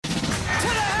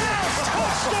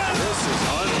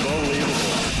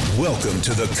Welcome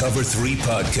to the Cover 3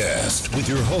 Podcast with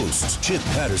your hosts, Chip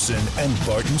Patterson and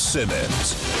Barton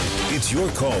Simmons. It's your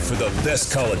call for the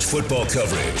best college football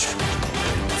coverage.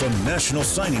 From National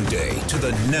Signing Day to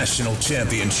the National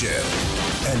Championship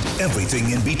and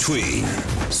everything in between,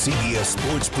 CBS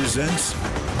Sports presents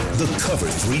the Cover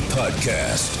 3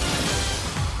 Podcast.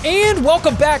 And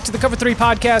welcome back to the Cover 3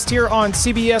 Podcast here on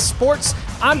CBS Sports.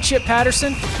 I'm Chip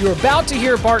Patterson. You're about to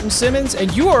hear Barton Simmons,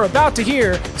 and you are about to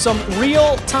hear some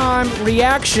real-time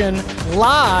reaction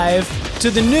live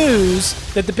to the news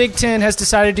that the Big Ten has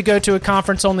decided to go to a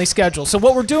conference-only schedule. So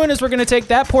what we're doing is we're going to take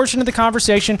that portion of the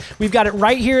conversation. We've got it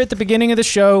right here at the beginning of the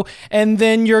show, and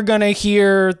then you're going to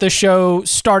hear the show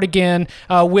start again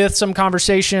with some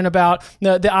conversation about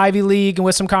the Ivy League and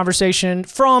with some conversation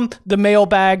from the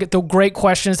mailbag, the great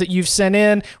questions that you've sent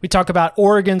in. We talk about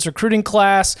Oregon's recruiting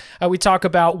class. We talk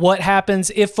about what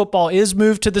happens if football is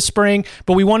moved to the spring,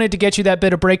 but we wanted to get you that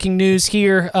bit of breaking news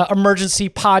here, emergency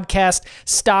podcast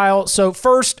style. So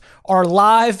first, our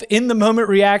live in-the-moment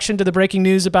reaction to the breaking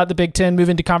news about the Big Ten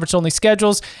moving to conference-only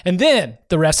schedules, and then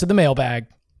the rest of the mailbag.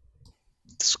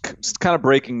 It's kind of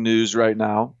breaking news right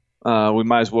now. We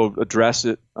might as well address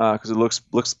it because it looks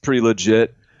pretty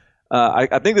legit. I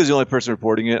think there's the only person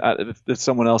reporting it. If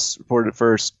someone else reported it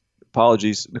first,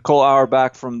 apologies. Nicole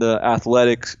Auerbach from The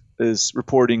Athletic is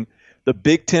reporting the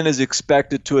Big Ten is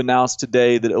expected to announce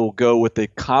today that it will go with a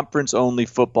conference-only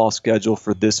football schedule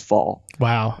for this fall.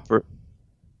 Wow.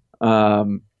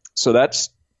 So that's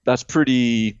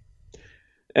pretty,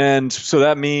 and so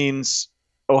that means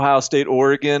Ohio State,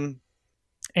 Oregon,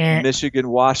 Michigan,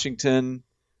 Washington,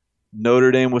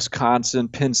 Notre Dame, Wisconsin,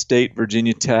 Penn State,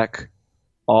 Virginia Tech,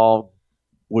 all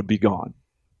would be gone.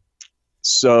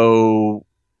 So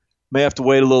may have to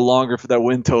wait a little longer for that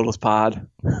win totals pod.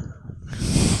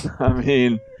 I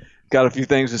mean, got a few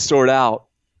things to sort out.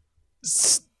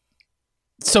 So,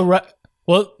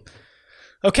 well,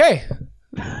 okay.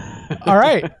 All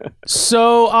right.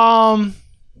 So,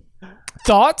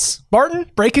 thoughts,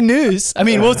 Barton? Breaking news. I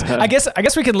mean, I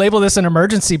guess we could label this an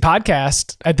emergency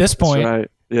podcast at this point. That's right.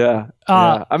 Yeah.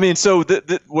 Yeah. I mean, so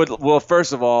well,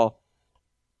 first of all,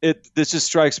 this just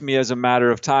strikes me as a matter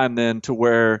of time then to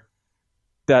where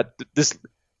that this.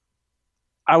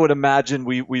 I would imagine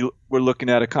we're looking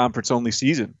at a conference only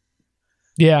season.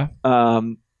 Yeah.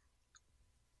 And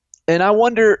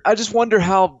I just wonder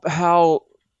how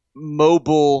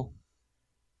mobile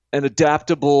and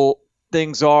adaptable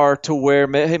things are to where,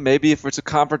 hey, maybe if it's a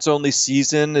conference only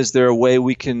season, is there a way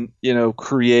we can,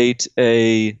 create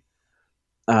a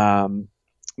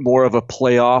more of a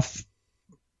playoff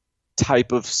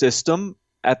type of system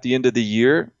at the end of the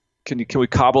year? Can we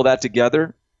cobble that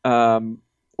together?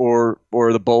 Or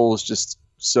the bowl is just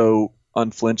so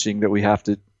unflinching that we have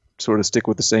to sort of stick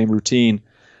with the same routine?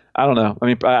 I don't know. I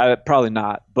mean, probably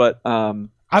not. But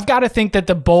I've got to think that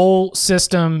the bowl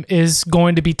system is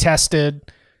going to be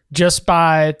tested just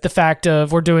by the fact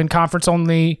of we're doing conference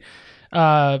only.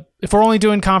 If we're only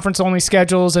doing conference only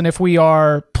schedules, and if we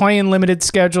are playing limited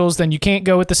schedules, then you can't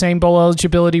go with the same bowl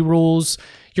eligibility rules.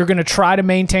 You're going to try to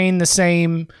maintain the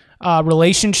same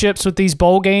relationships with these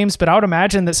bowl games, but I would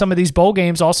imagine that some of these bowl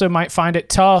games also might find it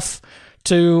tough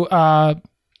to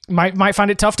might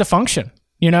find it tough to function.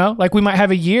 Like we might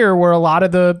have a year where a lot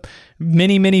of the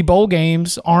mini bowl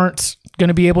games aren't going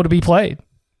to be able to be played.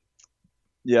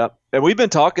 Yeah, and we've been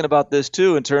talking about this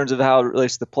too in terms of how it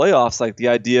relates to the playoffs, like the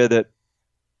idea that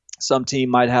some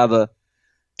team might have a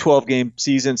 12-game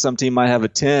season, some team might have a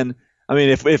 10. I mean,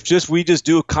 if we just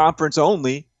do a conference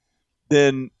only,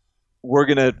 then we're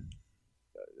going to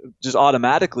just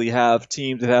automatically have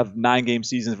teams that have 9-game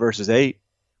seasons versus 8.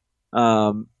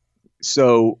 So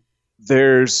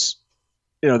there's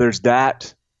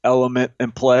that element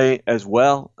in play as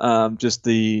well. Just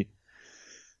the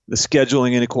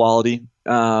scheduling inequality.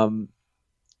 This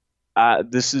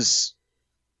is,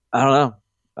 I don't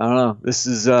know. This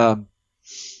is, this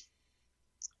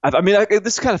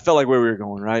kind of felt like where we were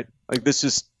going, right? Like this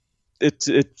is,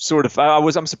 it sort of,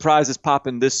 I'm surprised it's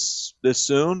popping this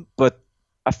soon, but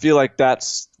I feel like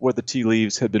that's what the tea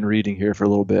leaves have been reading here for a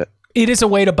little bit. It is a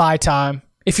way to buy time.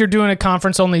 If you're doing a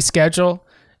conference only schedule,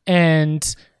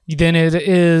 and then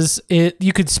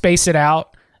you could space it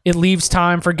out. It leaves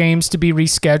time for games to be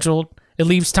rescheduled. It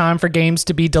leaves time for games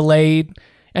to be delayed,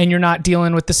 and you're not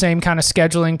dealing with the same kind of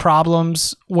scheduling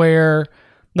problems where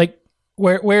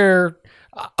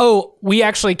we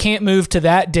actually can't move to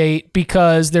that date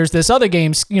because there's this other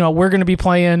game, we're going to be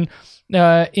playing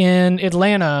in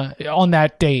Atlanta on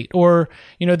that date, or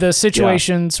the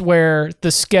situations where the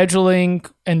scheduling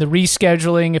and the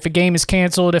rescheduling, if a game is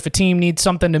canceled, if a team needs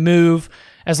something to move,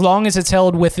 as long as it's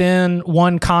held within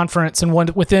one conference and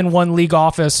within one league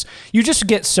office, you just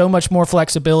get so much more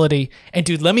flexibility. And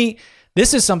dude,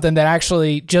 this is something that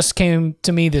actually just came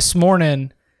to me this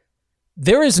morning.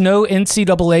 There is no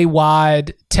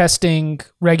NCAA-wide testing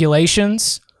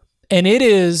regulations, and it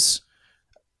is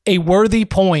a worthy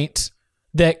point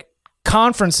that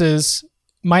conferences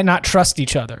might not trust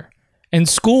each other and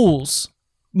schools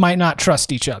might not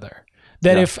trust each other.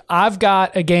 That if I've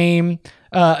got a game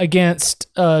against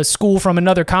a school from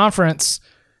another conference,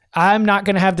 I'm not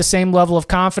going to have the same level of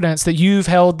confidence that you've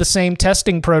held the same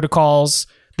testing protocols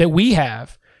that we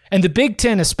have. And the Big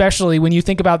Ten, especially when you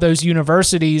think about those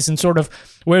universities and sort of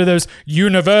where those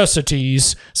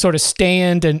universities sort of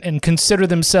stand and consider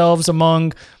themselves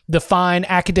among the fine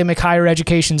academic higher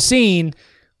education scene,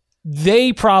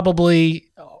 they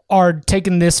probably are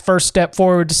taking this first step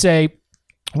forward to say,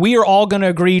 we are all going to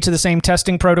agree to the same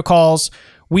testing protocols.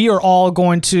 We are all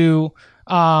going to,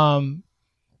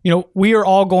 we are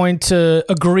all going to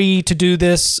agree to do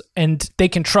this, and they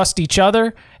can trust each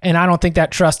other. And I don't think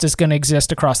that trust is going to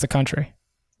exist across the country.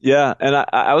 Yeah, and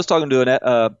I was talking to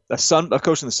a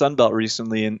coach in the Sun Belt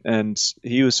recently, and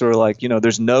he was sort of like,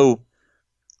 there's no,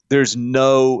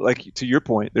 like to your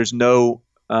point, there's no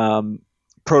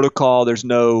protocol, there's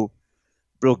no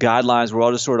real guidelines. We're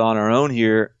all just sort of on our own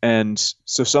here, and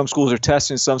so some schools are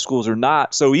testing, some schools are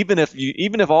not. So even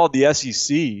if all the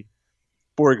SEC,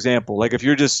 for example, like if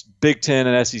you're just Big Ten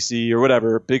and SEC or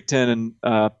whatever, Big Ten and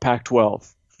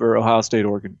Pac-12 for Ohio State,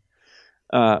 Oregon,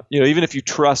 even if you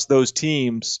trust those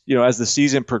teams, as the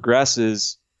season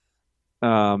progresses,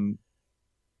 how do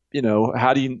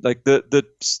you, like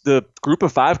the group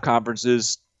of five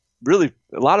conferences, really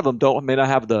a lot of them may not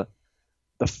have the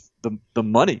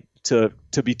money to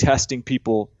be testing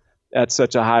people at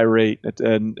such a high rate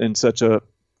and in such a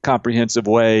comprehensive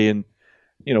way. And,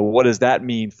 what does that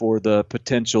mean for the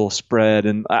potential spread?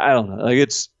 And I don't know, like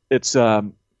that's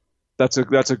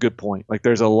a good point. Like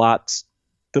there's a lot,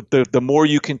 the more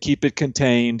you can keep it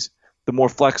contained, the more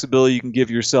flexibility you can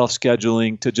give yourself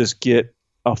scheduling to just get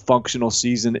a functional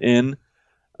season in,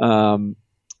 then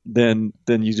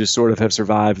you just sort of have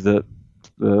survived the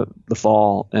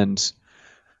fall and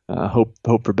hope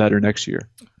for better next year.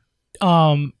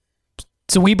 So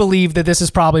we believe that this is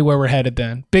probably where we're headed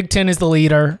then. Big Ten is the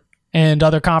leader, and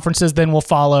other conferences then will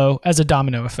follow as a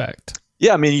domino effect.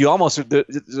 Yeah, I mean, it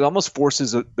almost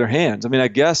forces their hands. I mean, I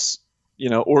guess,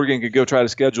 Oregon could go try to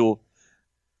schedule,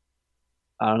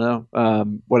 I don't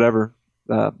know, whatever,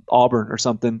 Auburn or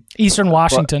something. Eastern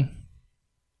Washington.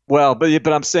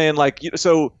 But I'm saying, like,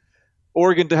 so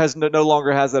Oregon no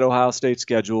longer has that Ohio State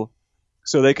schedule,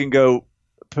 so they can go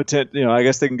I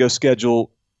guess they can go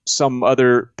schedule some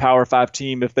other Power 5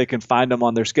 team if they can find them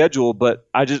on their schedule. But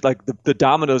I just like the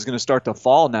domino is going to start to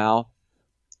fall now,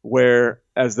 where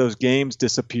as those games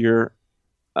disappear,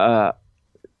 I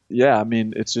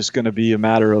mean, it's just going to be a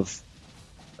matter of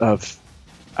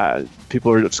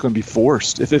people are just going to be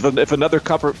forced. If another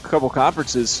couple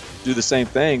conferences do the same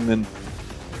thing,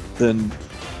 then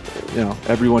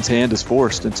everyone's hand is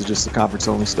forced into just the conference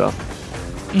only stuff.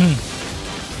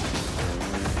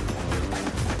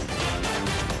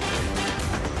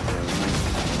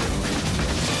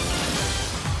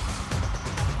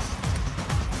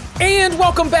 And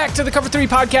welcome back to the Cover 3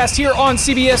 podcast here on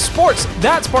CBS Sports.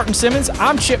 That's Barton Simmons.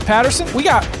 I'm Chip Patterson. We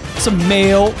got some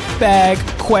mailbag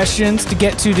questions to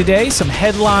get to today, some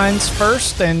headlines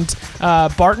first. And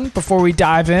Barton, before we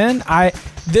dive in,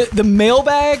 the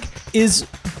mailbag is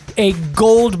a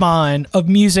gold mine of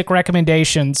music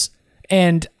recommendations.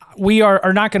 And we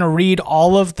are not going to read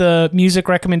all of the music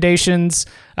recommendations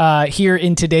here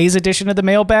in today's edition of the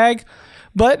mailbag.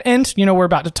 But we're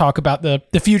about to talk about the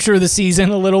future of the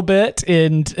season a little bit.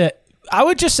 And I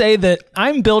would just say that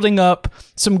I'm building up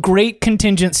some great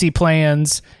contingency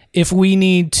plans if we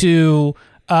need to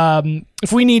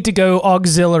go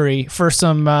auxiliary for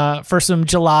some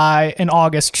July and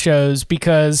August shows,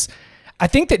 because I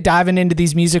think that diving into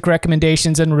these music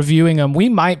recommendations and reviewing them, we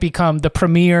might become the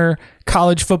premier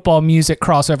college football music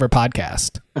crossover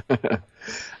podcast.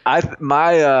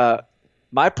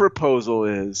 My proposal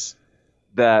is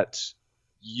that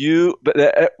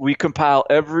we compile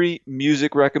every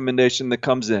music recommendation that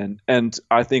comes in, and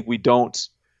I think we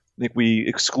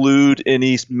exclude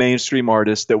any mainstream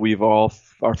artists that we've all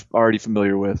are already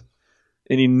familiar with.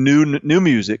 Any new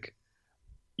music,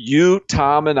 you,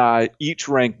 Tom, and I each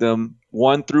rank them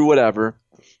 1 through whatever,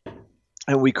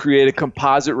 and we create a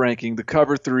composite ranking, the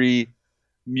Cover 3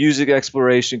 music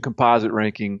exploration composite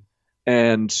ranking,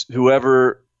 and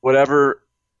whatever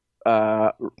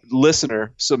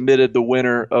listener submitted the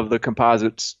winner of the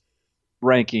composites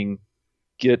ranking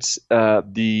gets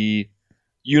the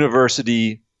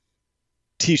university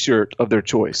T-shirt of their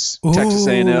choice. Ooh. Texas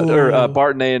A&M or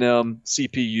Barton A&M,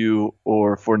 CPU,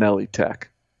 or Fornelli Tech.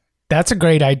 That's a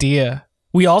great idea.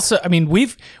 We also, I mean,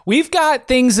 we've got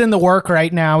things in the work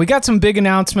right now. We got some big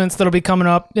announcements that'll be coming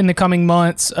up in the coming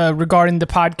months regarding the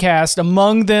podcast.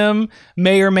 Among them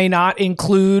may or may not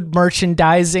include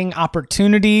merchandising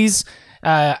opportunities.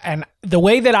 And the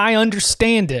way that I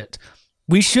understand it,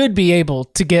 we should be able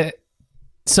to get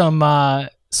some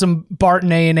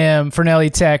Barton A&M, Fornelli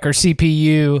Tech, or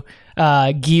CPU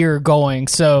gear going.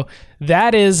 So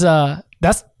that is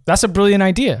that's a brilliant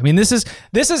idea. I mean, this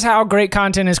is how great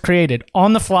content is created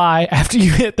on the fly after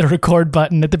you hit the record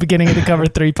button at the beginning of the Cover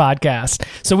 3 podcast.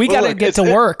 So we got to get to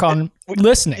work on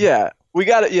listening. Yeah, we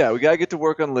got to get to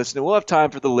work on listening. We'll have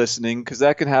time for the listening because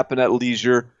that can happen at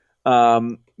leisure.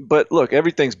 But look,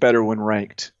 everything's better when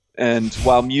ranked. And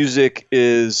while music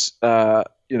is,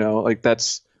 there's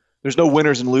no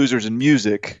winners and losers in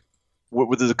music.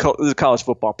 This is a college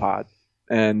football pod.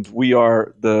 And we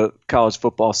are the college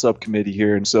football subcommittee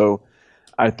here, and so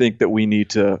I think that we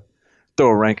need to throw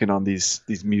a ranking on these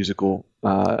musical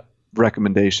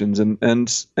recommendations and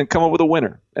come up with a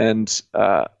winner. And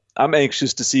I'm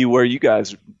anxious to see where you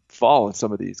guys fall in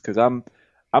some of these because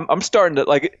I'm starting to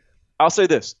like. I'll say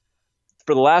this: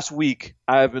 for the last week,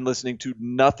 I have been listening to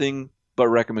nothing but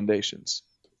recommendations.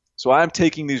 So I'm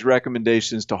taking these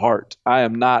recommendations to heart. I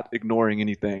am not ignoring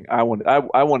anything. I want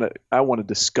to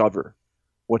discover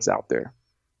what's out there.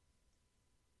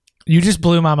 You just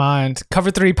blew my mind.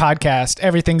 Cover 3 podcast.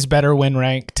 Everything's better when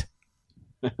ranked.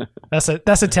 That's a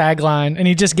tagline, and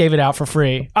he just gave it out for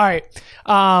free. All right,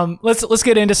 let's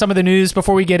get into some of the news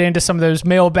before we get into some of those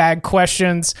mailbag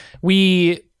questions.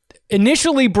 We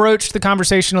initially broached the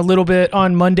conversation a little bit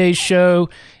on Monday's show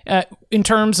in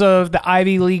terms of the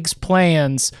Ivy League's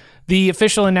plans. The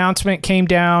official announcement came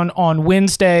down on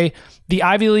Wednesday. The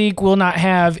Ivy League will not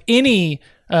have any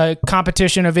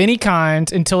competition of any kind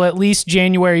until at least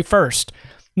January 1st.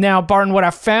 Now, Barton, what I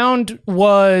found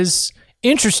was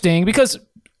interesting because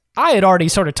I had already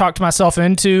sort of talked myself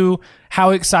into how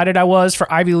excited I was for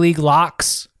Ivy League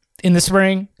locks in the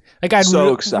spring. Like I'd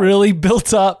really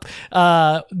built up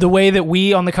the way that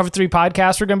we on the Cover 3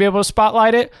 podcast were going to be able to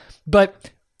spotlight it.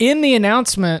 But in the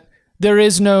announcement, there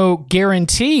is no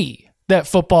guarantee that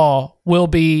football will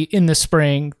be in the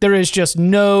spring. There is just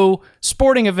no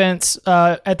sporting events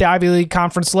at the Ivy League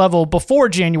conference level before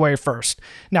January 1st.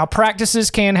 Now,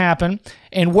 practices can happen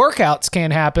and workouts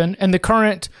can happen, and the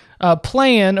current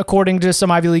plan, according to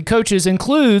some Ivy League coaches,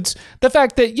 includes the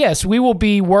fact that, yes, we will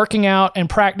be working out and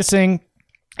practicing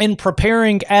and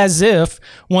preparing as if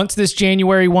once this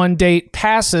January 1 date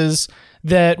passes,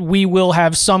 that we will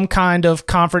have some kind of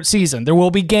conference season. There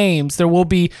will be games. There will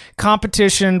be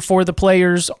competition for the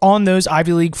players on those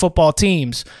Ivy League football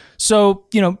teams. So,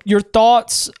 your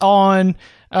thoughts on,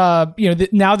 now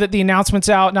that the announcement's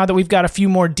out, now that we've got a few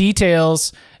more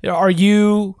details, are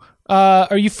you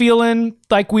feeling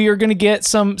like we are going to get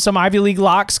some Ivy League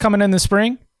locks coming in the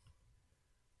spring?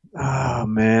 Oh,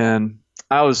 man.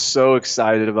 I was so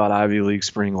excited about Ivy League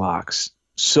spring locks.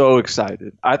 So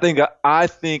excited. I think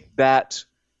that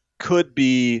could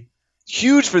be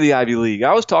huge for the Ivy League.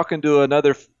 I was talking to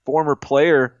another former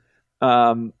player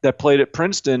that played at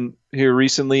Princeton here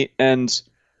recently, and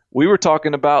we were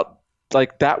talking about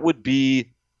like that would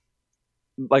be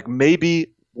like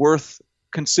maybe worth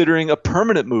considering a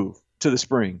permanent move to the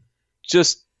spring.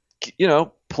 Just,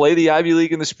 play the Ivy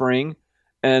League in the spring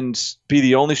and be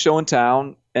the only show in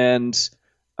town. And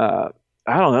I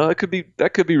don't know,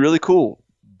 that could be really cool.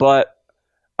 But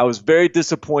I was very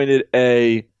disappointed,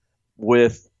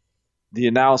 with the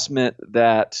announcement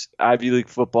that Ivy League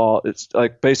football, it's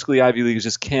like basically Ivy League has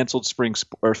just canceled spring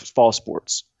or fall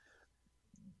sports.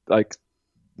 Like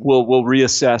we'll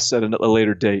reassess at a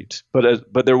later date.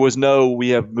 But there was we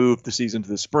have moved the season to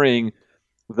the spring.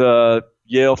 The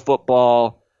Yale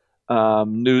football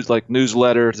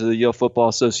newsletter to the Yale Football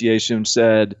Association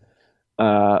said,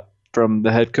 from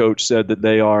the head coach said that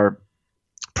they are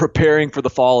preparing for the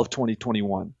fall of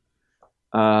 2021.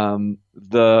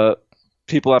 The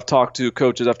people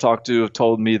coaches I've talked to have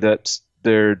told me that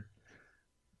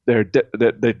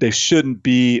they shouldn't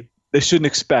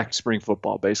expect spring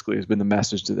football, basically, has been the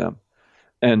message to them.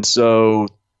 And so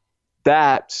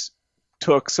that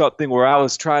took something where I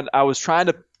was trying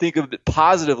to think of it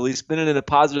positively, spin it in a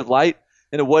positive light,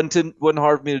 and it wasn't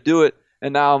hard for me to do it.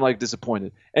 And now I'm like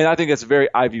disappointed. And I think that's very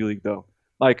Ivy League though.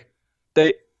 Like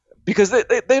because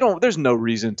they don't, there's no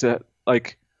reason to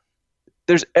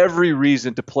there's every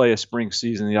reason to play a spring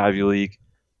season in the Ivy League.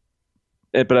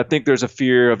 But I think there's a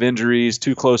fear of injuries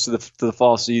too close to the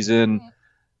fall season.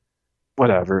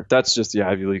 whatever. That's just the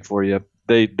Ivy League for you.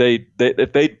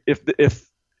 If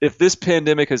this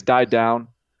pandemic has died down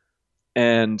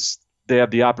and they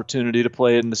have the opportunity to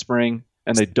play it in the spring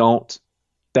and they don't,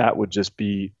 that would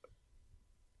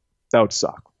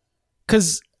suck.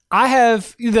 Because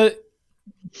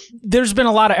there's been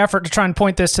a lot of effort to try and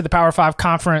point this to the Power 5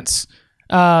 conference.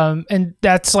 And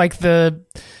that's like whether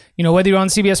you're on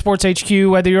CBS Sports HQ,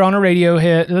 whether you're on a radio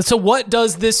hit. So what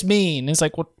does this mean? It's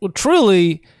like, well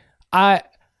truly, I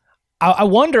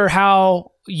wonder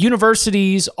how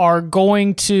universities are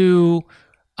going to,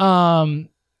 don't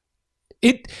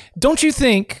you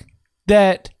think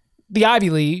that the Ivy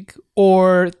League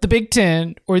or the Big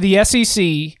Ten or the SEC,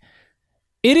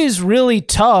 it is really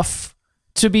tough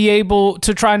to be able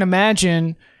to try and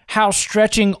imagine how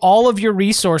stretching all of your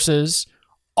resources,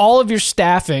 all of your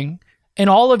staffing, and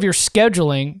all of your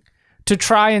scheduling to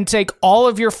try and take all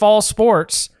of your fall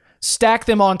sports, stack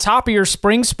them on top of your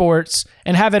spring sports,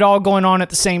 and have it all going on at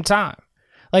the same time.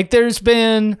 Like there's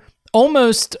been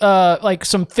almost like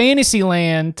some fantasy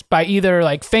land by either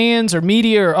like fans or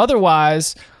media or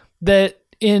otherwise that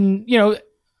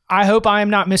I hope I am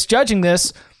not misjudging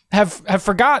this, have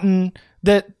forgotten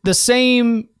that the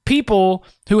same people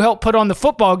who help put on the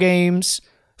football games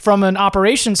from an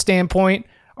operations standpoint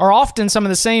are often some of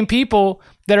the same people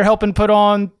that are helping put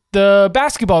on the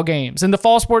basketball games and the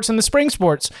fall sports and the spring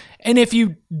sports. And if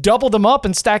you double them up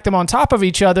and stack them on top of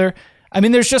each other, I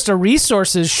mean, there's just a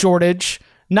resources shortage,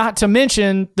 not to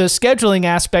mention the scheduling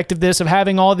aspect of this, of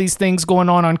having all these things going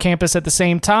on campus at the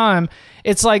same time.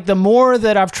 It's like the more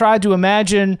that I've tried to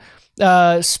imagine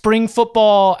spring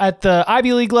football at the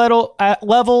Ivy League level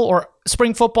or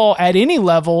spring football at any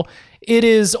level, it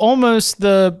is almost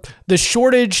the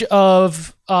shortage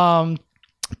of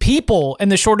people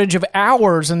and the shortage of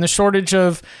hours and the shortage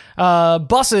of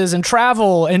buses and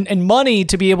travel and money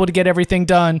to be able to get everything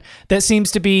done that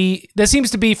seems to be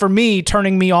for me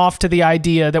turning me off to the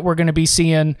idea that we're going to be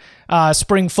seeing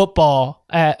spring football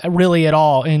really at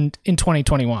all in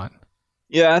 2021.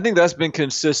 Yeah, I think that's been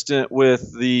consistent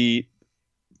with the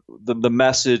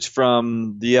message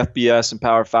from the FBS and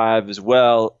Power 5 as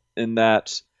well, in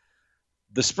that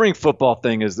the spring football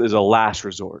thing is a last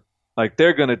resort. Like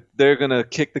they're gonna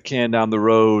kick the can down the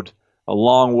road a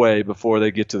long way before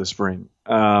they get to the spring.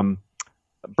 Brandon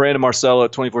Marcello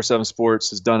at 24/7 Sports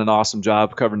has done an awesome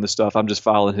job covering this stuff. I'm just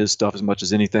following his stuff as much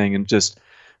as anything, and just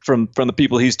from the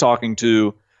people he's talking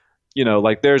to,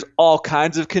 like there's all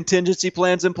kinds of contingency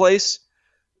plans in place.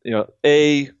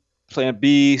 A, plan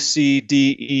B, C,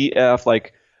 D, E, F.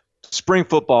 Like spring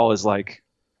football is like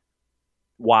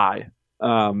Y.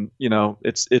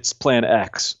 It's plan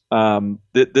X.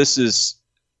 This is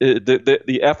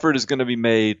the effort is going to be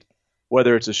made,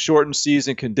 whether it's a shortened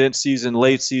season, condensed season,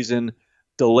 late season,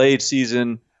 delayed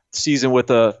season with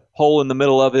a hole in the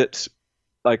middle of it.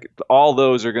 Like all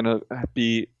those are going to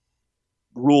be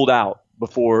ruled out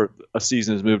before a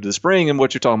season is moved to the spring, and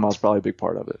what you're talking about is probably a big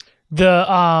part of it.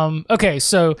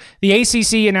 So the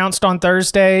ACC announced on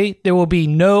Thursday there will be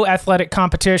no athletic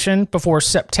competition before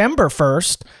September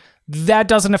 1st. That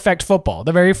doesn't affect football.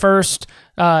 The very first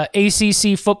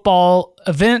ACC football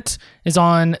event is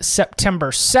on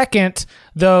September 2nd,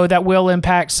 though that will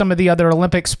impact some of the other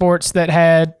Olympic sports that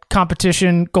had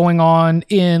competition going on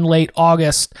in late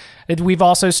August. We've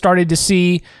also started to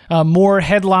see more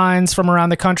headlines from around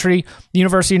the country. The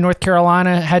University of North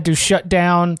Carolina had to shut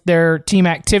down their team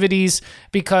activities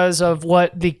because of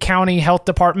what the county health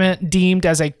department deemed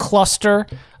as a cluster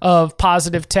of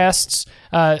positive tests.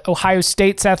 Ohio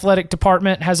State's athletic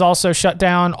department has also shut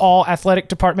down all athletic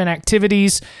department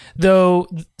activities, though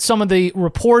some of the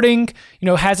reporting,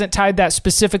 hasn't tied that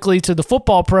specifically to the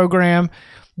football program.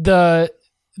 The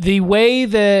way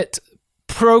that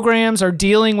programs are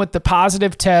dealing with the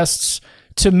positive tests,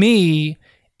 to me,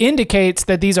 indicates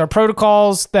that these are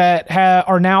protocols that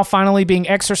are now finally being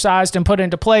exercised and put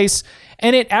into place.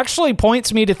 And it actually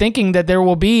points me to thinking that there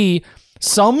will be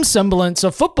some semblance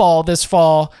of football this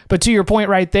fall. But to your point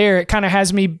right there, it kind of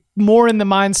has me more in the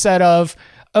mindset of,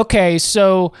 okay,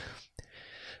 so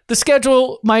the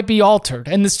schedule might be altered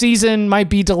and the season might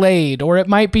be delayed or it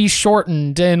might be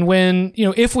shortened. And when,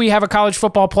 if we have a college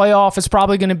football playoff, it's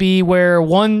probably going to be where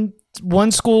one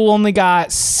school only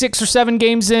got 6 or 7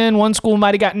 games in, one school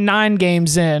might have got 9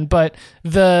 games in, but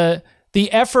the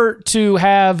effort to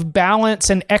have balance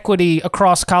and equity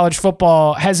across college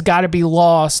football has got to be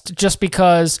lost, just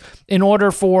because in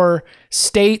order for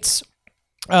states,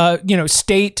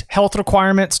 state health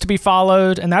requirements to be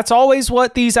followed. And that's always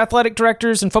what these athletic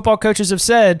directors and football coaches have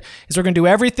said, is we're going to do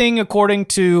everything according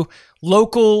to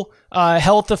local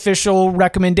health official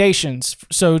recommendations.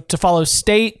 So to follow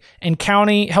state and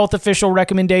county health official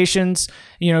recommendations,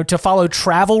 to follow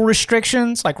travel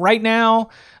restrictions. Like right now,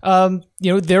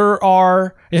 there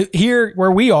are, here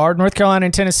where we are, North Carolina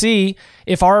and Tennessee,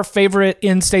 if our favorite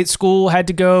in-state school had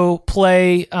to go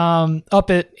play up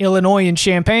at Illinois in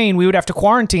Champaign, we would have to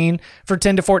quarantine for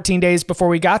 10 to 14 days before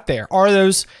we got there. Are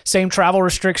those same travel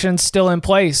restrictions still in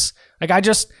place? Like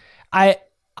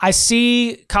I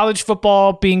see college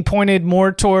football being pointed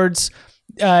more towards,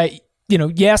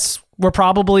 yes, we're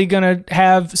probably going to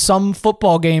have some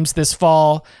football games this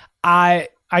fall. I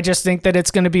just think that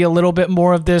it's going to be a little bit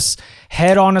more of this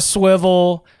head on a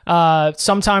swivel,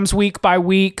 sometimes week by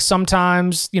week,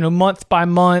 sometimes, month by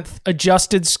month,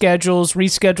 adjusted schedules,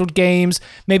 rescheduled games,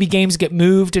 maybe games get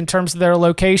moved in terms of their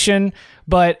location.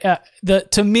 But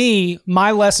to me,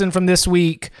 my lesson from this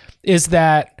week is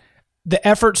that the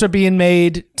efforts are being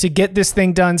made to get this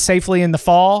thing done safely in the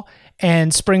fall,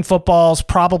 and spring football is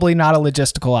probably not a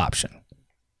logistical option.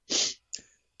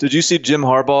 Did you see Jim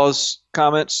Harbaugh's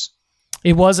comments?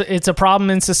 It's a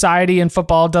problem in society and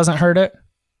football doesn't hurt it.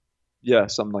 Yeah,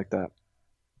 something like that.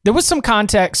 There was some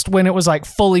context when it was like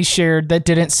fully shared that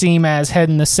didn't seem as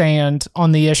head in the sand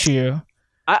on the issue.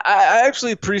 I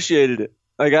actually appreciated it.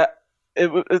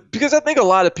 Because I think a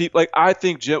lot of people, I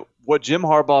think what Jim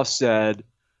Harbaugh said,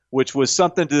 which was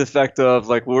something to the effect of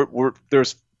there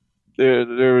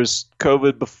was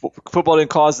COVID before, football didn't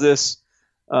cause this.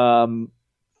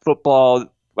 Football,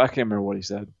 I can't remember what he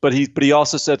said, but he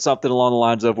also said something along the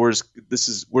lines of we're just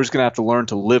gonna have to learn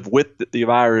to live with the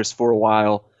virus for a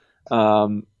while,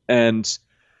 and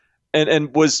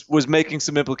was making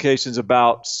some implications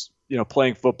about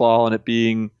playing football and it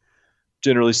being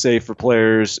generally safe for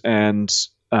players and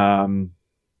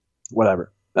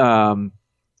whatever.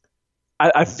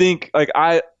 I think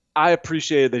I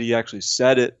appreciated that he actually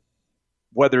said it,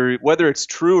 whether it's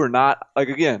true or not.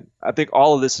 Again, I think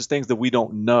all of this is things that we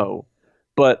don't know,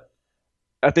 but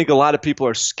I think a lot of people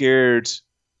are scared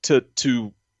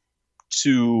to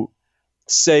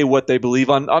say what they believe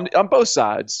on both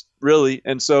sides, really.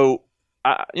 And so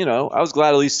I was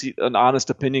glad at least an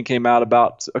honest opinion came out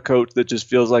about a coach that just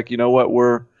feels like,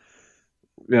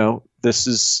 this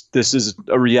is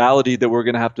a reality that we're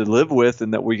going to have to live with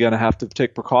and that we're going to have to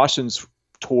take precautions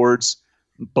towards.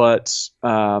 But,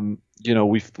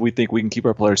 we think we can keep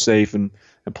our players safe and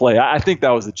play. I think that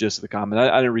was the gist of the comment.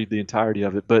 I didn't read the entirety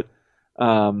of it, but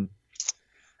I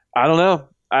don't know.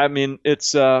 I mean,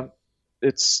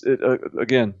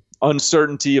 again,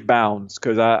 uncertainty abounds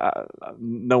because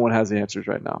no one has the answers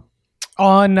right now.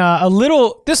 On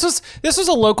this was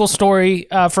a local story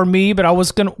for me, but I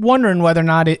was wondering whether or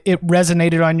not it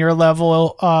resonated on your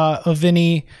level of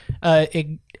any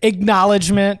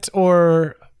acknowledgement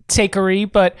or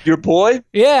takery. But your boy,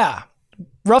 yeah,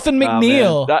 Ruffin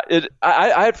McNeill.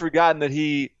 I had forgotten that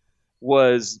he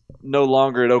was no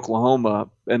longer at Oklahoma,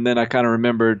 and then I kind of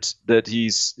remembered that he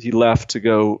left to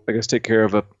go, I guess, take care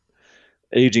of a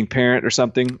aging parent or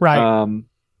something. Right.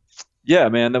 Yeah,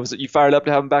 man, you fired up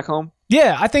to have him back home?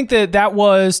 Yeah, I think that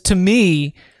was, to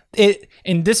me,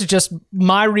 and this is just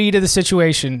my read of the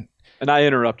situation. And I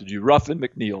interrupted you. Ruffin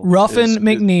McNeill.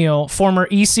 McNeill, former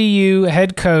ECU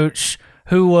head coach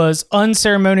who was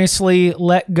unceremoniously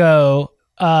let go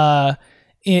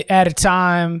at a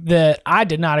time that I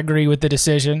did not agree with the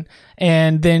decision.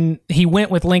 And then he went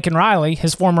with Lincoln Riley,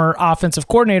 his former offensive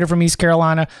coordinator from East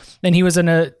Carolina. And he was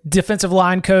a defensive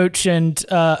line coach and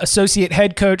associate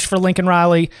head coach for Lincoln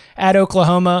Riley at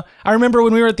Oklahoma. I remember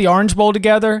when we were at the Orange Bowl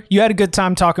together, you had a good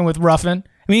time talking with Ruffin.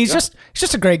 I mean, he's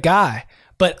just a great guy.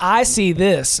 But I see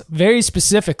this very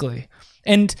specifically.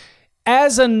 And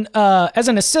as an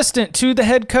assistant to the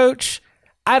head coach,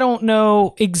 I don't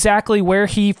know exactly where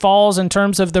he falls in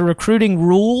terms of the recruiting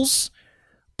rules,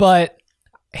 but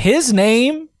his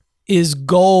name is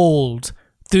gold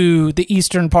through the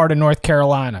eastern part of North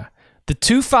Carolina. The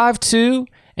 252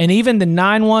 and even the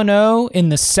 910 in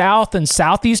the south and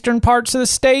southeastern parts of the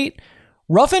state,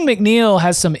 Ruffin McNeill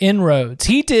has some inroads.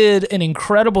 He did an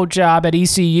incredible job at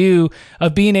ECU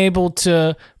of being able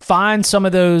to find some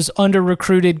of those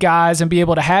under-recruited guys and be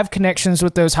able to have connections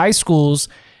with those high schools.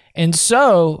 And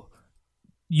so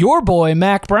your boy,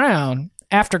 Mack Brown,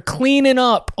 after cleaning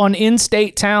up on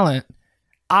in-state talent,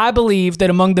 I believe that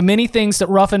among the many things that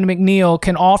Ruffin McNeill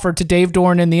can offer to Dave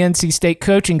Doeren and the NC State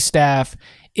coaching staff,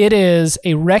 it is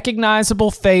a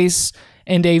recognizable face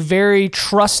and a very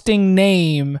trusting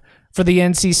name for the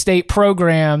NC State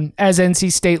program as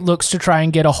NC State looks to try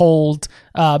and get a hold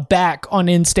back on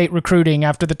in-state recruiting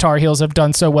after the Tar Heels have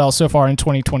done so well so far in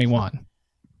 2021.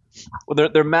 Well,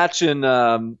 they're matching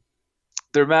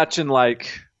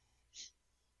like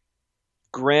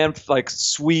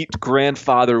sweet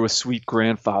grandfather with sweet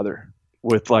grandfather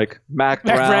with like Mac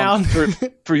Brown.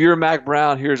 For your Mac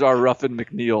Brown, here's our Ruffin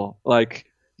McNeil. Like,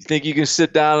 you think you can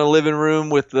sit down in a living room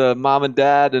with mom and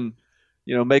dad and,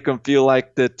 you know, make them feel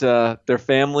like that they're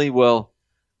family? Well,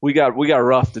 we got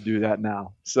Ruff to do that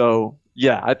now. So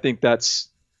yeah, I think I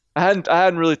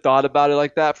hadn't really thought about it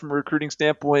like that from a recruiting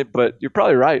standpoint, but you're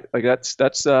probably right. Like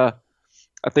that's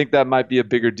I think that might be a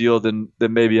bigger deal than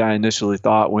maybe I initially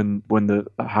thought when the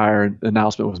hire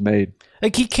announcement was made.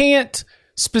 Like, he can't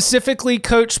specifically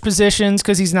coach positions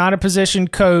because he's not a position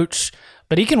coach,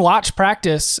 but he can watch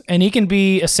practice and he can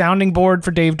be a sounding board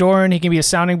for Dave Doran. He can be a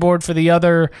sounding board for the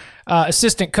other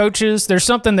assistant coaches. There's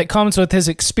something that comes with his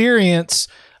experience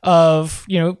of,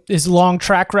 you know, his long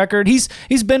track record. He's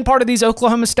been part of these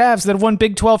Oklahoma staffs that have won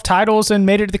Big 12 titles and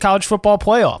made it to the college football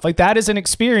playoff. Like, that is an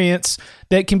experience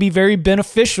that can be very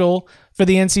beneficial for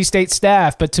the NC State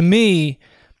staff. But to me,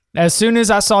 as soon as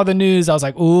I saw the news, I was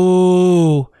like,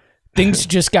 ooh, things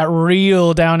just got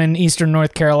real down in Eastern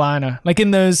North Carolina. Like in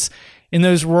those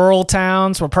rural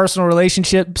towns where personal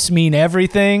relationships mean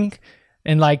everything.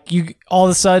 And like, you all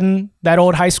of a sudden, that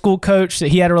old high school coach that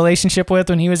he had a relationship with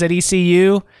when he was at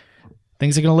ECU,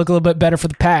 things are going to look a little bit better for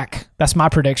the Pack. That's my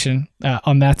prediction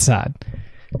on that side.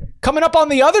 Coming up on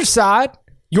the other side,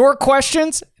 your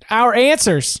questions, our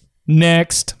answers.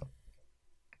 Next.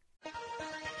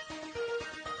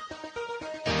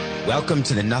 Welcome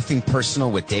to the Nothing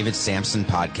Personal with David Sampson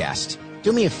podcast.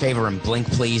 Do me a favor and blink,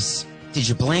 please. Did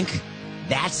you blink?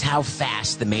 That's how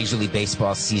fast the Major League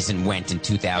Baseball season went in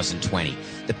 2020.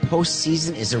 The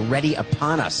postseason is already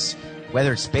upon us.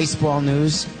 Whether it's baseball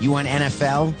news, you want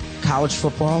NFL, college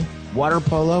football, water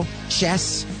polo,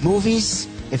 chess, movies,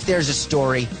 if there's a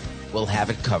story, we'll have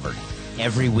it covered.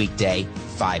 Every weekday,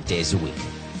 5 days a week.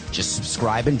 Just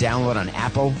subscribe and download on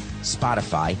Apple,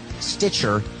 Spotify,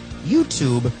 Stitcher,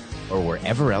 YouTube, or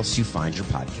wherever else you find your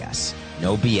podcasts.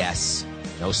 No BS,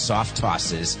 no soft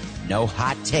tosses, no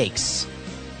hot takes.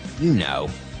 You know,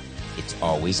 it's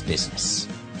always business.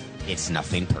 It's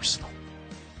nothing personal.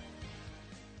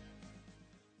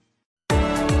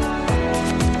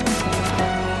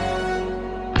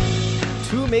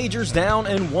 Two majors down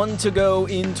and one to go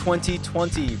in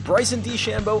 2020. Bryson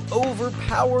DeChambeau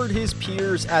overpowered his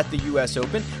peers at the U.S.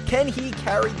 Open. Can he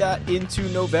carry that into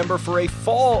November for a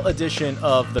fall edition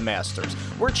of the Masters?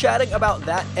 We're chatting about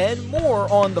that and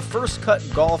more on the First Cut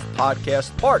Golf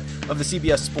podcast, part of the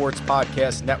CBS Sports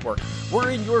Podcast Network.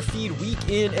 We're in your feed week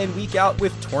in and week out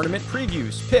with tournament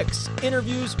previews, picks,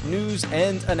 interviews, news,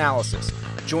 and analysis.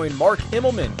 Join Mark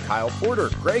Himmelman, Kyle Porter,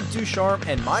 Greg Ducharme,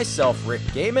 and myself, Rick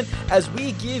Gaiman, as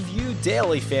we give you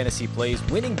daily fantasy plays,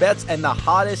 winning bets, and the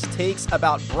hottest takes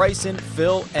about Bryson,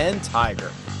 Phil, and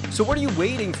Tiger. So what are you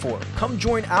waiting for? Come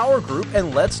join our group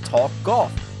and let's talk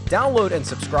golf. Download and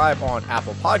subscribe on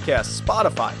Apple Podcasts,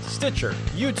 Spotify, Stitcher,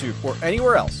 YouTube, or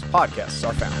anywhere else podcasts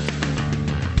are found.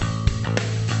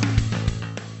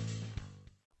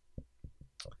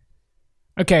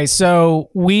 Okay, so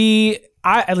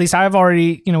I've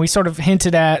already, we sort of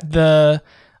hinted at the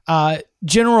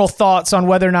general thoughts on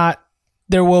whether or not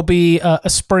there will be a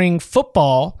spring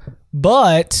football,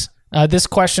 but this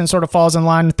question sort of falls in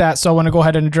line with that, so I want to go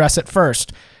ahead and address it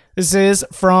first. This is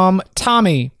from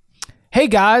Tommy. Hey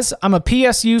guys, I'm a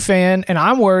PSU fan, and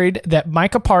I'm worried that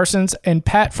Micah Parsons and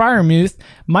Pat Freiermuth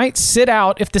might sit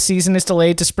out if the season is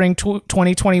delayed to spring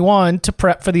 2021 to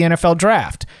prep for the NFL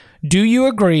draft. Do you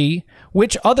agree?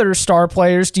 Which other star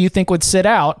players do you think would sit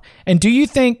out? And do you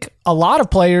think a lot of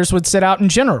players would sit out in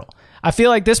general? I feel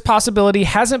like this possibility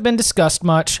hasn't been discussed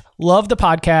much. Love the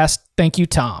podcast. Thank you,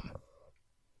 Tom.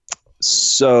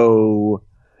 So,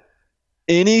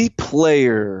 any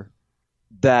player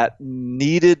that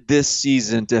needed this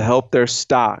season to help their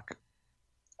stock,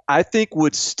 I think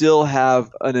would still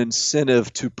have an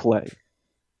incentive to play.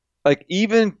 Like,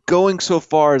 even going so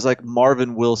far as like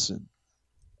Marvin Wilson,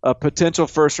 a potential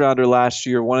first rounder last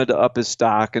year, wanted to up his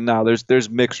stock, and now there's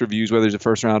mixed reviews whether he's a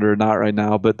first rounder or not right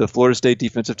now. But the Florida State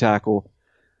defensive tackle,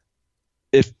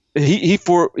 if he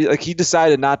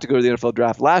decided not to go to the NFL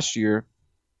draft last year,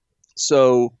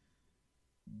 so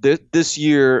this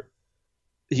year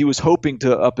he was hoping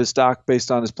to up his stock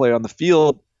based on his play on the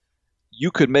field.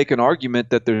 You could make an argument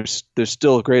that there's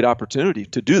still a great opportunity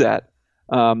to do that,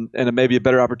 and it may be a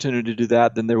better opportunity to do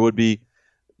that than there would be,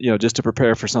 just to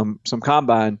prepare for some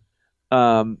combine.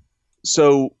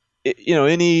 So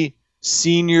any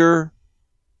senior,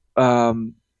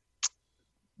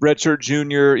 redshirt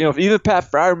junior, even Pat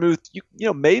Freiermuth,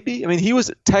 maybe. I mean, he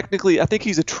was technically, I think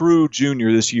he's a true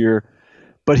junior this year,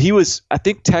 but he was, I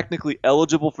think, technically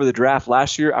eligible for the draft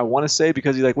last year. I want to say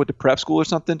because he went to prep school or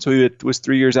something, so he was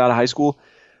 3 years out of high school,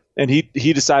 and he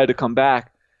decided to come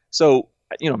back. So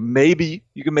maybe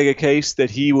you can make a case that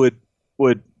he would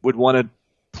want to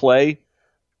play.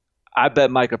 I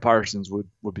bet Micah Parsons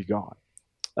would be gone.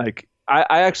 I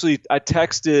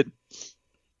texted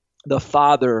the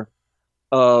father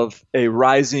of a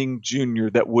rising junior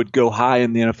that would go high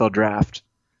in the NFL draft.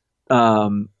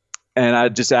 And I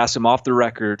just asked him off the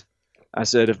record. I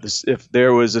said, if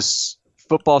there was a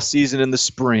football season in the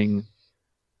spring,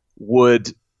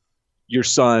 would your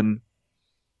son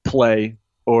play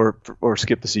or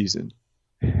skip the season?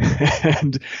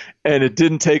 and it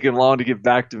didn't take him long to get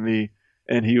back to me,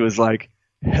 and he was like,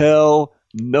 hell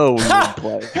no, we wouldn't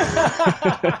play.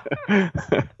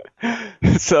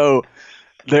 So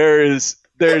there's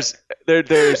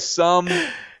some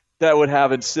that would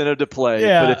have incentive to play,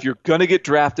 but if you're going to get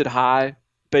drafted high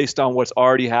based on what's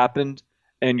already happened,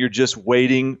 and you're just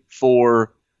waiting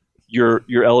for your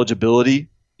eligibility,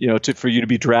 for you to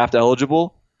be draft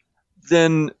eligible,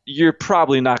 then you're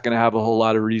probably not going to have a whole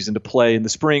lot of reason to play in the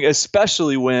spring,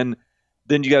 especially when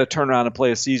then you got to turn around and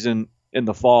play a season in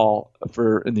the fall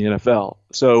in the NFL.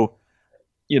 So,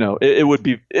 it would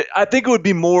be. I think it would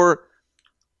be more.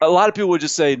 A lot of people would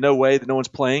just say, no way that no one's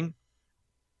playing.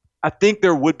 I think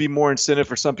there would be more incentive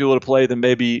for some people to play than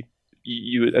maybe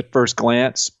you at first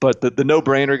glance. But the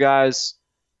no-brainer guys,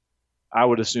 I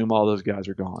would assume all those guys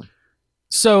are gone.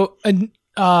 So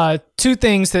two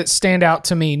things that stand out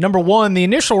to me. Number one, the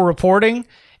initial reporting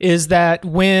is that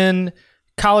when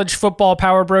college football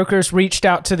power brokers reached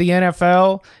out to the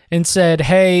NFL and said,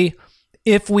 hey,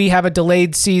 if we have a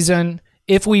delayed season,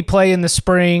 if we play in the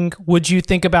spring, would you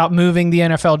think about moving the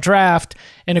NFL draft?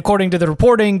 And according to the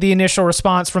reporting, the initial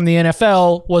response from the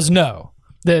NFL was no.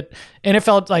 That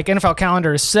NFL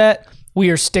calendar is set.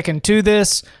 We are sticking to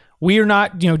this. We are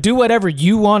not, do whatever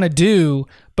you want to do,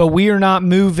 but we are not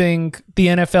moving the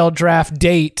NFL draft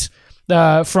date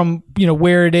from,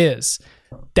 where it is.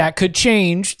 That could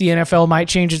change. The NFL might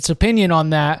change its opinion on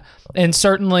that. And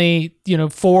certainly,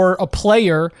 for a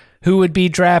player who would be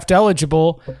draft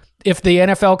eligible, if the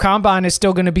NFL Combine is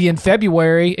still going to be in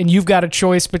February and you've got a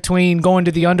choice between going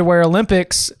to the Underwear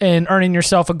Olympics and earning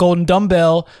yourself a golden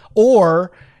dumbbell,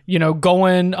 or,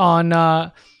 going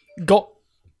on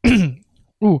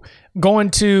going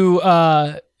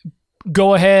to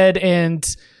go ahead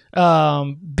and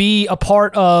be a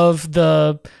part of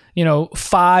the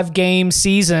 5-game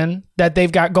season that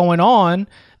they've got going on,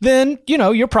 then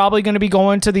you're probably going to be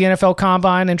going to the NFL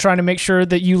Combine and trying to make sure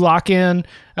that you lock in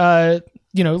the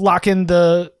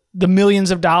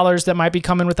millions of dollars that might be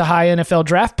coming with a high NFL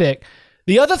draft pick.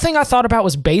 The other thing I thought about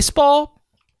was baseball.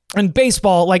 And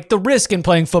baseball, the risk in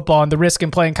playing football and the risk in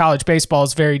playing college baseball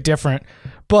is very different.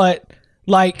 But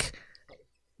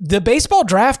the baseball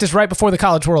draft is right before the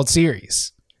College World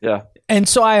Series. Yeah. And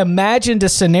so I imagined a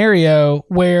scenario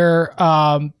where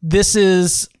this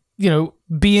is,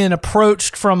 being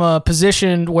approached from a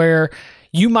position where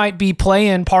you might be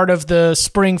playing part of the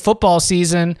spring football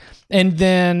season, and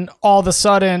then all of a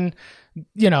sudden,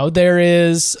 there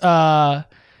is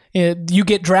you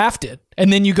get drafted,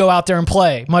 and then you go out there and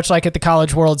play, much like at the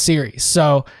College World Series.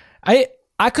 So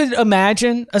I could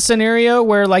imagine a scenario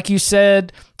where, like you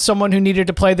said, someone who needed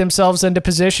to play themselves into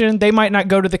position, they might not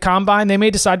go to the Combine. They may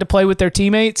decide to play with their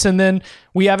teammates, and then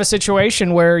we have a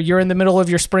situation where you're in the middle of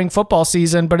your spring football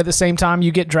season, but at the same time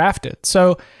you get drafted.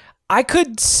 So I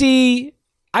could see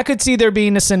there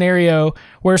being a scenario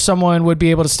where someone would be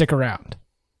able to stick around.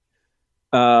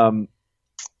 All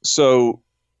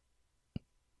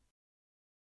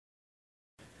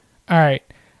right.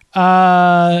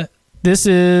 This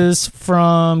is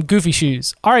from Goofy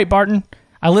Shoes. All right, Barton.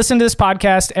 I listen to this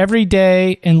podcast every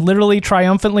day and literally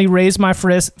triumphantly raise my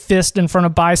fist in front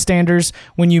of bystanders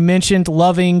when you mentioned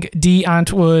loving Dee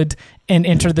Antwoord and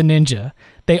Enter the Ninja.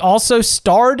 They also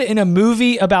starred in a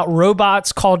movie about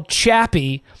robots called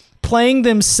Chappie, playing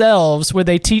themselves, where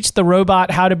they teach the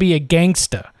robot how to be a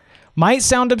gangsta. Might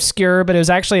sound obscure, but it was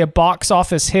actually a box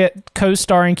office hit,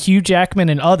 co-starring Hugh Jackman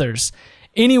and others.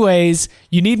 Anyways,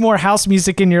 you need more house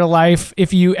music in your life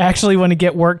if you actually want to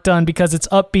get work done, because it's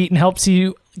upbeat and helps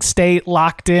you stay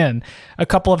locked in. A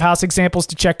couple of house examples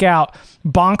to check out: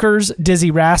 Bonkers,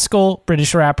 Dizzy Rascal,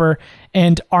 British rapper,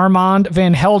 and Armand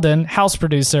Van Helden, house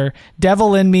producer.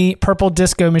 Devil in Me, Purple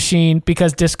Disco Machine,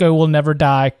 because disco will never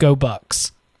die. Go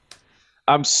Bucks.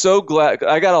 I'm so glad.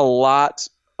 I got a lot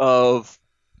of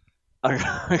I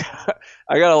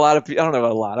got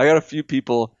a few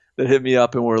people that hit me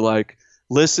up and were like,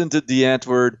 listen to Dee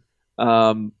Antwoord,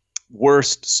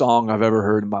 worst song I've ever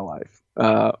heard in my life.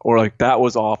 or like that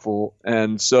was awful.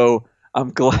 And so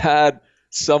I'm glad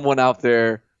someone out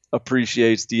there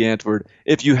appreciates the Antwoord.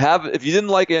 If you didn't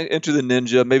like Enter the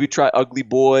Ninja, maybe try Ugly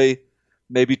Boy,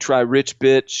 maybe try Rich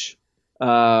Bitch. They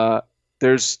got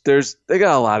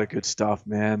a lot of good stuff,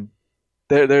 man.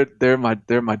 They're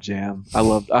my jam. I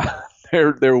love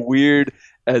they're weird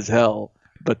as hell,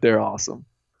 but they're awesome.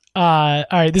 All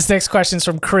right, this next question is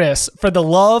from Chris. For the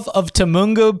love of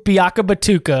Tamunga Biaka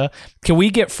Batuka, can we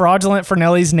get Fraudulent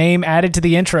Fernelli's name added to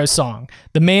the intro song?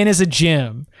 The man is a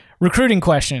gem. Recruiting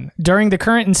question. During the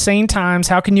current insane times,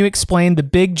 how can you explain the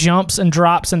big jumps and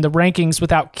drops in the rankings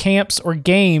without camps or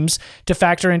games to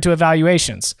factor into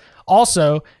evaluations?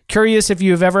 Also, curious if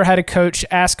you have ever had a coach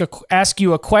ask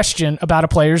you a question about a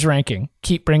player's ranking.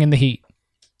 Keep bringing the heat.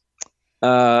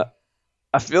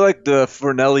 I feel like the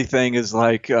Fernelli thing is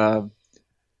like, you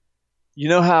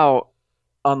know how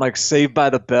on like Saved by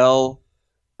the Bell,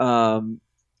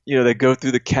 they go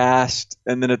through the cast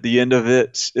and then at the end of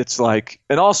it, it's like,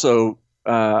 and also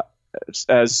as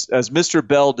Mr.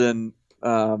 Belden,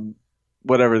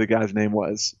 whatever the guy's name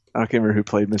was, I can't remember who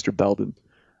played Mr. Belden,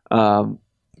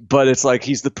 but it's like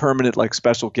he's the permanent like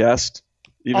special guest,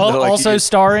 even though like also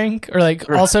starring or like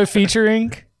also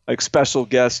featuring. Like special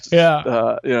guests,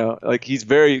 yeah. Like he's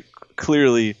very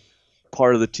clearly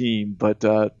part of the team, but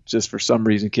just for some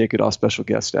reason can't get off special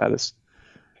guest status.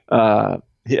 I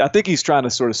think he's trying to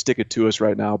sort of stick it to us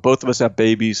right now. Both of us have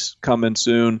babies coming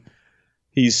soon.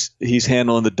 He's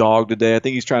handling the dog today. I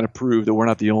think he's trying to prove that we're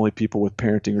not the only people with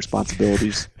parenting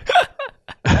responsibilities.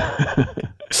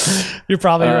 You're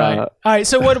probably right. All right,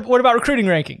 so what about recruiting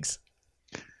rankings?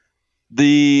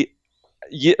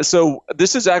 So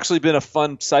this has actually been a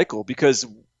fun cycle because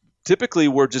typically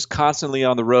we're just constantly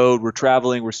on the road. We're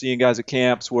traveling. We're seeing guys at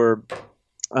camps. We're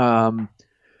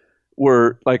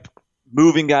like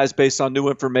moving guys based on new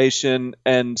information,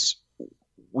 and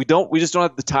we just don't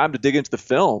have the time to dig into the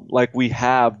film like we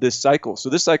have this cycle. So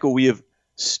this cycle we have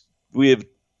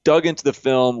dug into the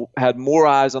film, had more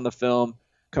eyes on the film,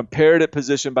 compared it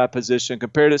position by position,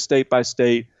 compared it state by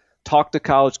state, talked to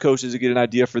college coaches to get an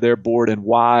idea for their board and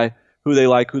why. Who they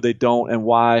like, who they don't, and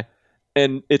why.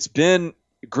 And it's been,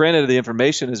 granted, the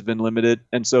information has been limited,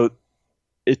 and so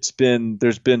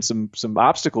there's been some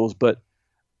obstacles, but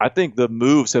I think the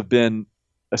moves have been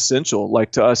essential,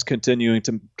 like to us continuing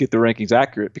to get the rankings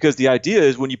accurate. Because the idea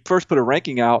is when you first put a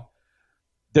ranking out,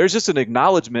 there's just an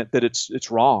acknowledgement that it's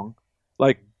wrong,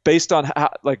 like based on how,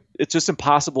 like it's just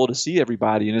impossible to see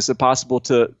everybody, and it's impossible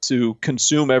to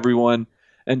consume everyone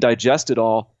and digest it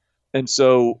all, and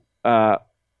so.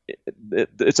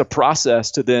 It's a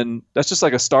process to then, that's just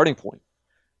like a starting point.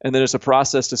 And then it's a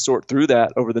process to sort through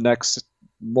that over the next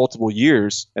multiple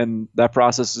years. And that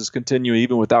process is continuing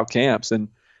even without camps and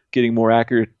getting more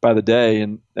accurate by the day.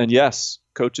 And yes,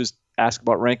 coaches ask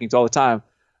about rankings all the time.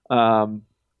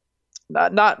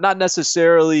 Not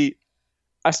necessarily,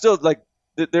 I still like,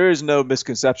 there is no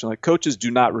misconception. Like coaches do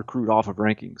not recruit off of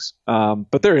rankings,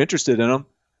 but they're interested in them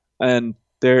and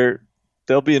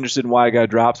they'll be interested in why a guy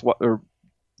drops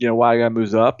why a guy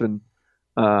moves up, and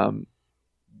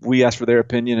we ask for their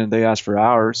opinion and they ask for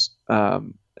ours,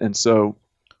 and so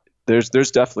there's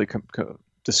definitely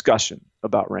discussion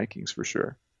about rankings for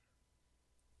sure.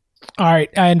 All right,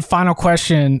 and final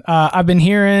question. I've been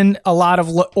hearing a lot of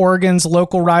Oregon's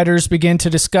local writers begin to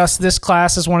discuss this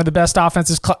class as one of the best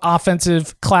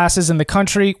offensive classes in the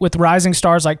country, with rising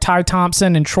stars like Ty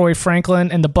Thompson and Troy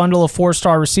Franklin and the bundle of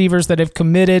 4-star receivers that have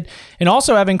committed, and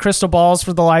also having crystal balls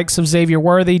for the likes of Xavier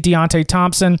Worthy, Deontay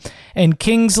Thompson, and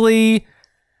Kingsley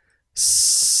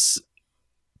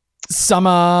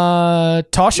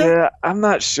Samatasha? Yeah, I'm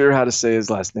not sure how to say his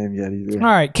last name yet either.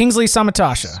 All right, Kingsley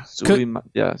Samatasha.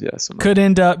 Could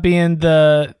end up being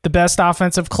the best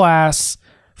offensive class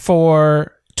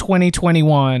for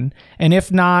 2021. And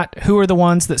if not, who are the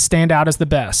ones that stand out as the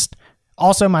best?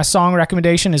 Also, my song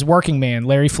recommendation is Working Man,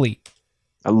 Larry Fleet.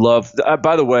 I love,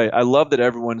 by the way, I love that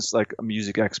everyone's like a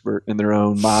music expert in their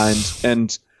own mind.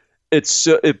 And it's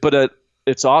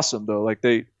awesome though. Like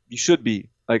you should be.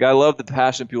 Like I love the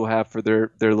passion people have for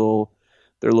their little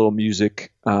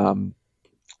music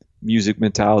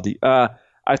mentality.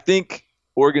 I think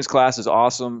Oregon's class is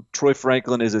awesome. Troy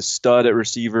Franklin is a stud at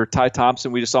receiver. Ty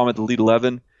Thompson, we just saw him at the Elite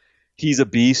 11. He's a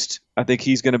beast. I think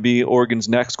he's going to be Oregon's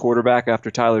next quarterback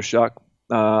after Tyler Shuck,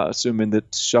 assuming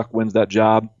that Shuck wins that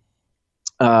job.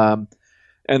 And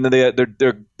then they're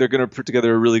going to put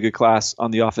together a really good class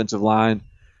on the offensive line,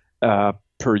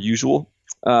 per usual.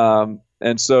 And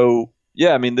so.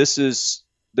 Yeah, I mean, this is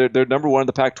they're number one in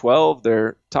the Pac-12.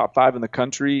 They're top 5 in the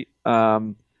country.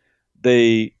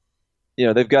 They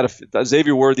they've got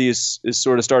Xavier Worthy is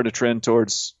sort of starting to trend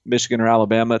towards Michigan or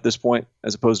Alabama at this point,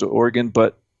 as opposed to Oregon.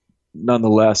 But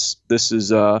nonetheless, this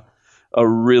is a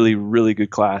really, really good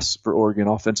class for Oregon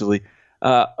offensively.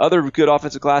 Other good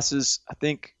offensive classes, I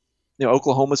think,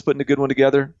 Oklahoma's putting a good one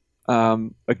together.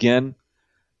 Again,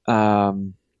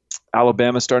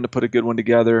 Alabama's starting to put a good one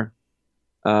together.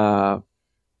 The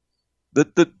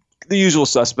usual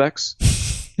suspects.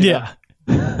 Yeah.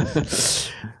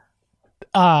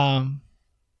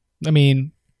 I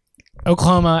mean,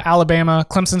 Oklahoma, Alabama,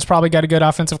 Clemson's probably got a good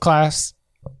offensive class.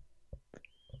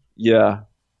 Yeah.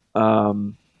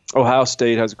 Ohio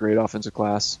State has a great offensive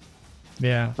class.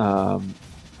 Yeah.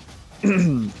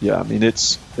 Yeah, I mean,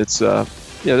 they're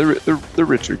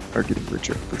richer, are getting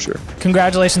richer for sure.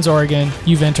 Congratulations, Oregon.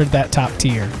 You've entered that top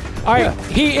tier. All right,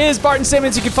 He is Barton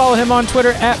Simmons. You can follow him on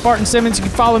Twitter at Barton Simmons. You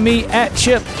can follow me at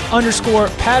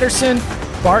Chip_Patterson.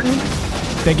 Barton,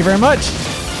 thank you very much.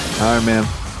 All right, man.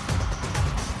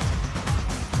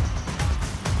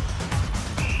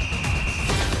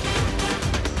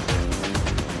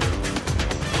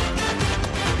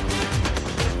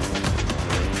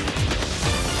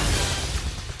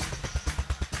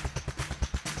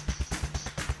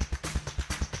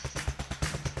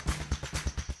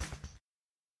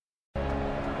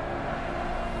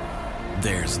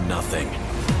 There's nothing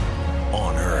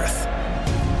on earth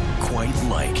quite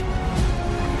like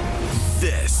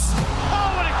this.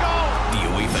 Oh, what a goal! The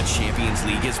UEFA Champions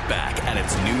League is back at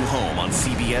its new home on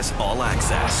CBS All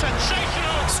Access.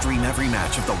 Sensational! Stream every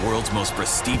match of the world's most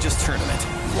prestigious tournament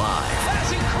live.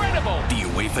 That's incredible! The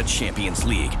UEFA Champions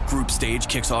League group stage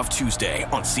kicks off Tuesday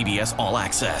on CBS All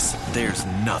Access. There's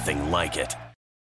nothing like it.